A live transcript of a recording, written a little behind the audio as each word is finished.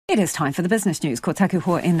It is time for the business news. Ko taku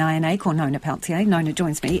hoa e Nāianei, ko Nona Peltier. Nona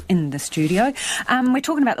joins me in the studio. We're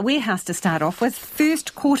talking about the warehouse to start off with.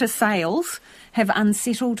 First quarter sales have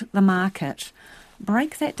unsettled the market.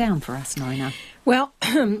 Break that down for us, Nona. Well,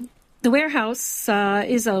 the warehouse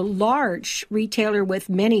is a large retailer with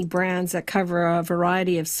many brands that cover a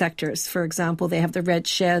variety of sectors. For example, they have the Red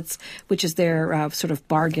Sheds, which is their sort of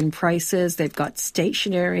bargain prices. They've got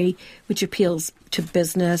stationery, which appeals to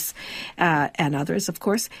business and others, of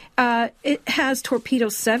course. It has Torpedo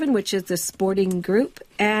 7, which is the sporting group,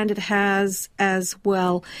 and it has as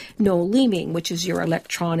well Noel Leeming, which is your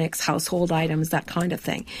electronics, household items, that kind of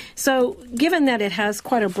thing. So given that it has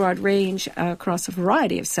quite a broad range across a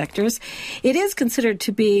variety of sectors, it is considered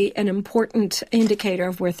to be an important indicator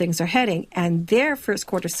of where things are heading, and their first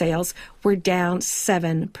quarter sales were down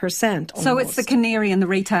 7%. Almost. So it's the canary in the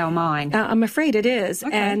retail mine. I'm afraid it is.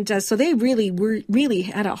 Okay. And so they really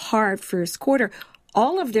had a hard first quarter.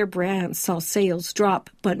 All of their brands saw sales drop,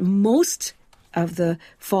 but most of the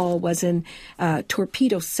fall was in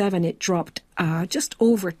Torpedo 7. It dropped just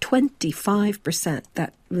over 25%.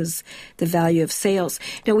 That was the value of sales.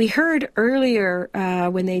 Now, we heard earlier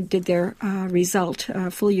when they did their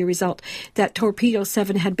full year result, that Torpedo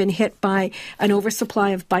 7 had been hit by an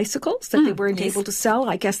oversupply of bicycles that they weren't able to sell.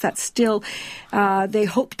 I guess that's still, they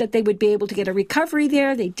hoped that they would be able to get a recovery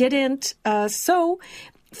there. They didn't. So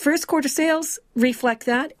first quarter sales reflect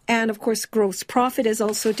that. And, of course, gross profit is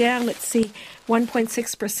also down. Let's see,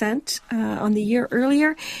 1.6% on the year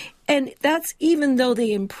earlier. And that's even though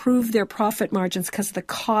they improved their profit margins because the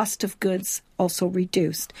cost of goods also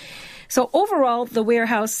reduced. So overall, the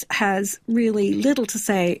warehouse has really little to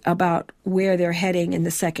say about where they're heading in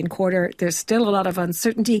the second quarter. There's still a lot of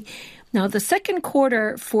uncertainty. Now, the second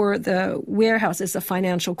quarter for the warehouse is a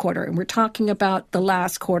financial quarter, and we're talking about the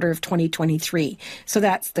last quarter of 2023. So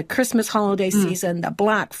that's the Christmas holiday season, the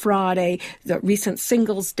Black Friday, the recent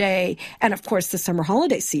Singles Day, and, of course, the summer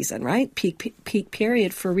holiday season, right? Peak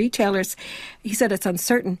period for retailers. He said it's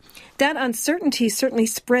uncertain. That uncertainty certainly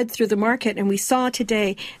spread through the market, and we saw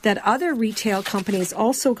today that other retail companies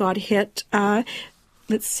also got hit.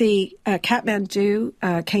 Let's see, Kathmandu,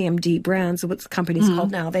 KMD Brands, what the company's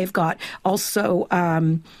called now, they've got also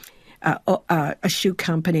a shoe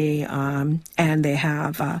company, and they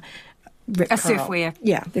have Rick a Curl. surfwear.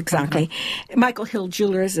 Yeah, exactly. Michael Hill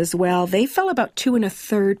Jewelers as well. They fell about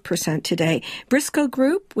 2.33% today. Briscoe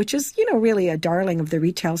Group, which is, really a darling of the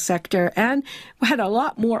retail sector and had a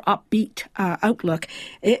lot more upbeat outlook,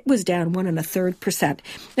 it was down 1.33%.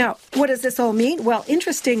 Now, what does this all mean? Well,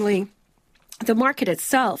 interestingly, the market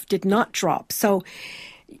itself did not drop. So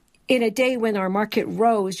in a day when our market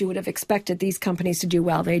rose, you would have expected these companies to do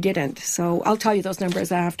well. They didn't. So I'll tell you those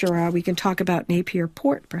numbers after we can talk about Napier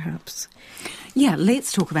Port, perhaps. Yeah,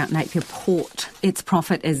 let's talk about Napier Port. Its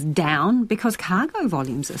profit is down because cargo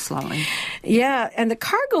volumes are slowing. Yeah, and the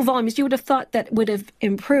cargo volumes, you would have thought that would have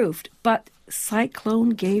improved, but Cyclone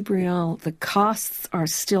Gabrielle, the costs are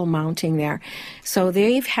still mounting there. So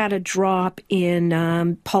they've had a drop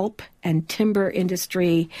in pulp and timber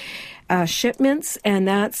industry shipments, and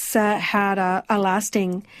that's had a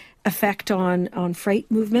lasting effect on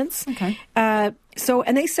freight movements. Okay.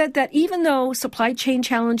 And they said that even though supply chain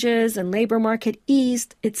challenges and labor market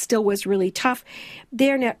eased, it still was really tough.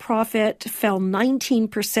 Their net profit fell 19%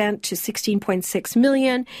 to $16.6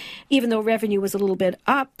 million, even though revenue was a little bit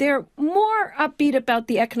up. They're more upbeat about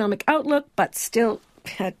the economic outlook, but still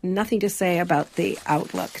had nothing to say about the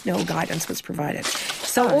outlook. No guidance was provided.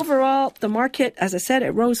 So overall, the market, as I said, it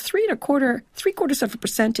rose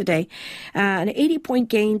 0.75% today, an 80-point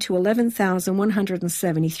gain to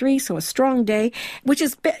 11,173. So a strong day, which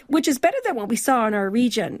is better than what we saw in our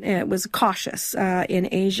region. It was cautious in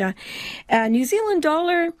Asia. New Zealand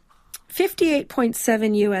dollar,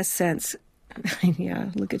 58.7 U.S. cents. Yeah,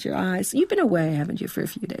 look at your eyes. You've been away, haven't you, for a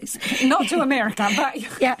few days? Not to America,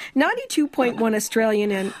 but... Yeah, 92.1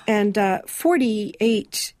 Australian and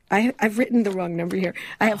 48... I've written the wrong number here.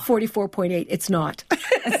 I have 44.8. It's not.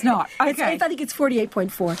 It's not. Okay. I think it's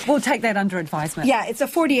 48.4. We'll take that under advisement. Yeah, it's a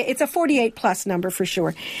 48. It's a 48 plus number for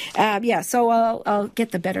sure. So I'll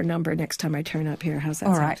get the better number next time I turn up here. How's that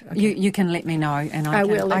sound? All right. Okay. You can let me know, and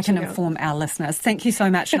I can inform our listeners. Thank you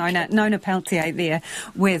so much, Nona. Nona Peltier there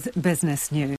with Business News.